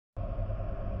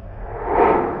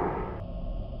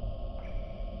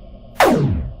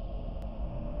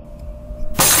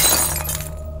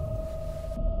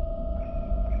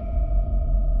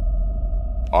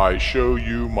I show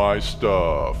you my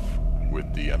stuff with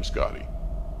DM Scotty.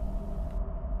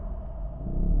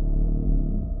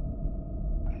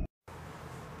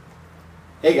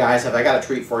 Hey guys, have I got a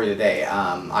treat for you today.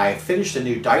 I finished a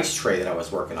new dice tray that I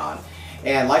was working on,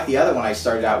 and like the other one, I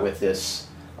started out with this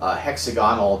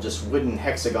hexagonal, just wooden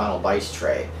hexagonal dice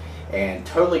tray, and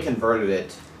totally converted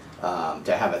it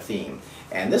to have a theme.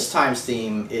 And this time's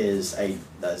theme is a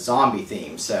zombie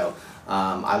theme. So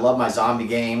I love my zombie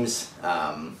games.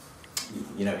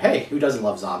 You know, hey, who doesn't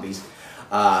love zombies? So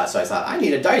I thought I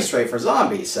need a dice tray for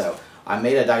zombies. So I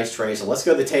made a dice tray. So let's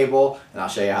go to the table, and I'll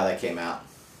show you how that came out.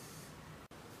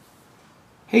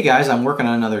 Hey guys, I'm working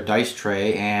on another dice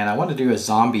tray, and I want to do a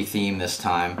zombie theme this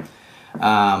time.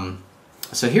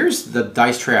 So here's the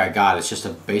dice tray I got. It's just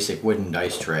a basic wooden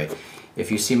dice tray. If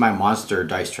you see my monster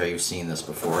dice tray, you've seen this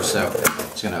before. So I'm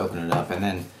just going to open it up, and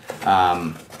then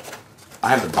I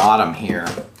have the bottom here,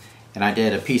 and I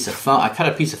did a piece of foam. I cut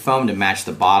a piece of foam to match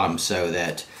the bottom so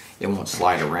that it won't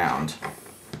slide around.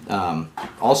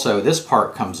 Also, this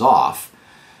part comes off.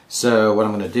 So what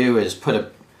I'm going to do is put a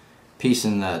piece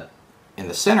in the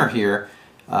center here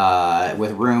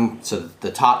with room so that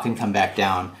the top can come back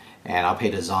down, and I'll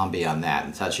paint a zombie on that,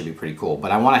 and so that should be pretty cool.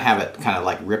 But I want to have it kind of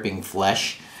like ripping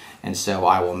flesh, and so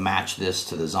I will match this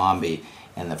to the zombie,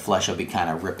 and the flesh will be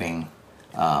kind of ripping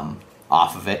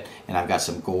off of it, and I've got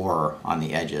some gore on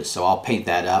the edges. So I'll paint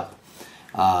that up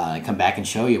and come back and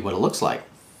show you what it looks like.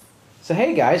 So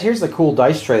hey guys, here's the cool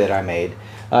dice tray that I made.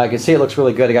 You can see it looks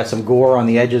really good. I got some gore on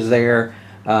the edges there,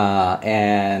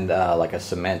 and like a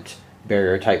cement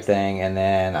barrier type thing, and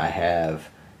then I have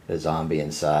the zombie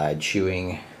inside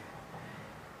chewing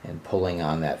and pulling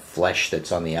on that flesh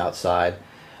that's on the outside.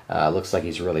 Looks like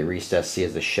he's really recessed. See,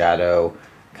 as the shadow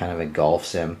kind of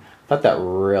engulfs him. I thought that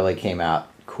really came out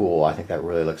cool. I think that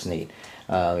really looks neat.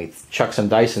 Let me chuck some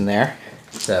dice in there.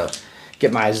 So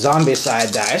get my zombie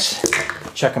side dice,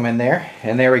 chuck them in there,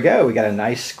 and there we go. We got a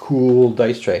nice cool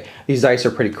dice tray. These dice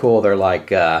are pretty cool. They're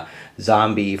like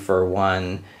zombie for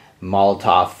 1,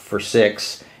 Molotov for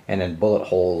 6, and then bullet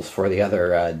holes for the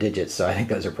other digits. So I think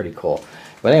those are pretty cool.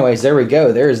 But anyways, there we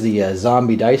go. There's the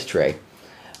zombie dice tray.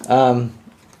 I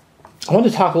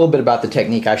wanted to talk a little bit about the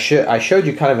technique. I showed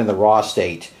you kind of in the raw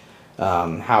state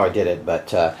how I did it,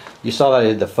 but you saw that I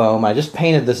did the foam. I just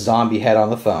painted this zombie head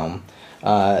on the foam.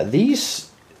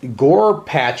 These gore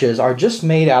patches are just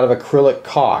made out of acrylic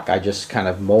caulk. I just kind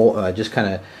of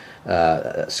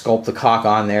sculpt the caulk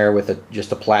on there with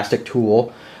just a plastic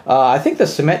tool. I think the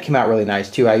cement came out really nice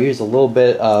too. I used a little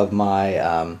bit of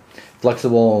my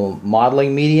flexible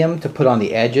modeling medium to put on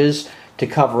the edges to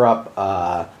cover up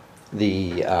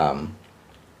the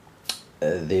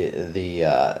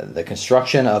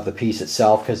construction of the piece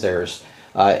itself, because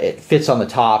it fits on the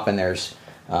top, and there's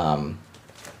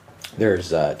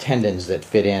tendons that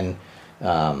fit in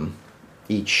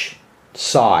each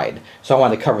side, so I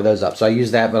wanted to cover those up. So I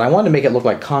used that, but I wanted to make it look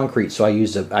like concrete, so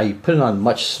I put it on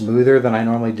much smoother than I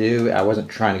normally do. I wasn't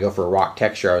trying to go for a rock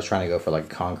texture. I was trying to go for like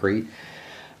concrete,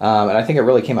 and I think it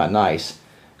really came out nice.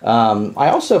 I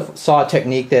also saw a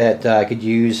technique that I could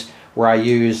use where I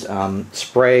used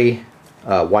spray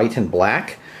white and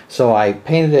black. So I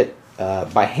painted it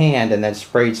by hand and then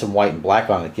sprayed some white and black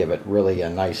on it to give it really a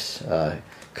nice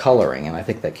coloring, and I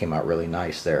think that came out really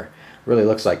nice there. Really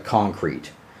looks like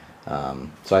concrete.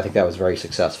 So I think that was very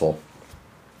successful.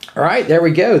 Alright, there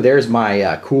we go. There's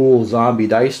my cool zombie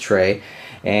dice tray,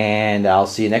 and I'll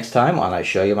see you next time on I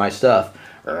Show You My Stuff.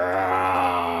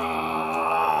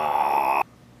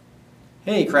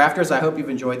 Hey crafters, I hope you've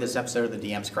enjoyed this episode of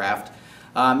the DM's Craft.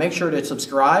 Make sure to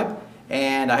subscribe,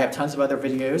 and I have tons of other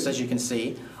videos, as you can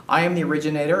see. I am the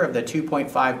originator of the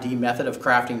 2.5D method of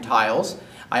crafting tiles.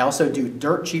 I also do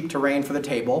dirt cheap terrain for the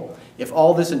table. If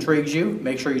all this intrigues you,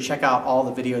 make sure you check out all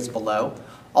the videos below.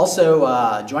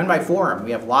 Also, join my forum.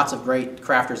 We have lots of great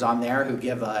crafters on there who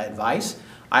give advice.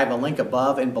 I have a link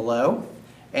above and below.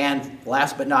 And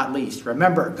last but not least,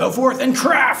 remember, go forth and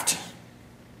craft!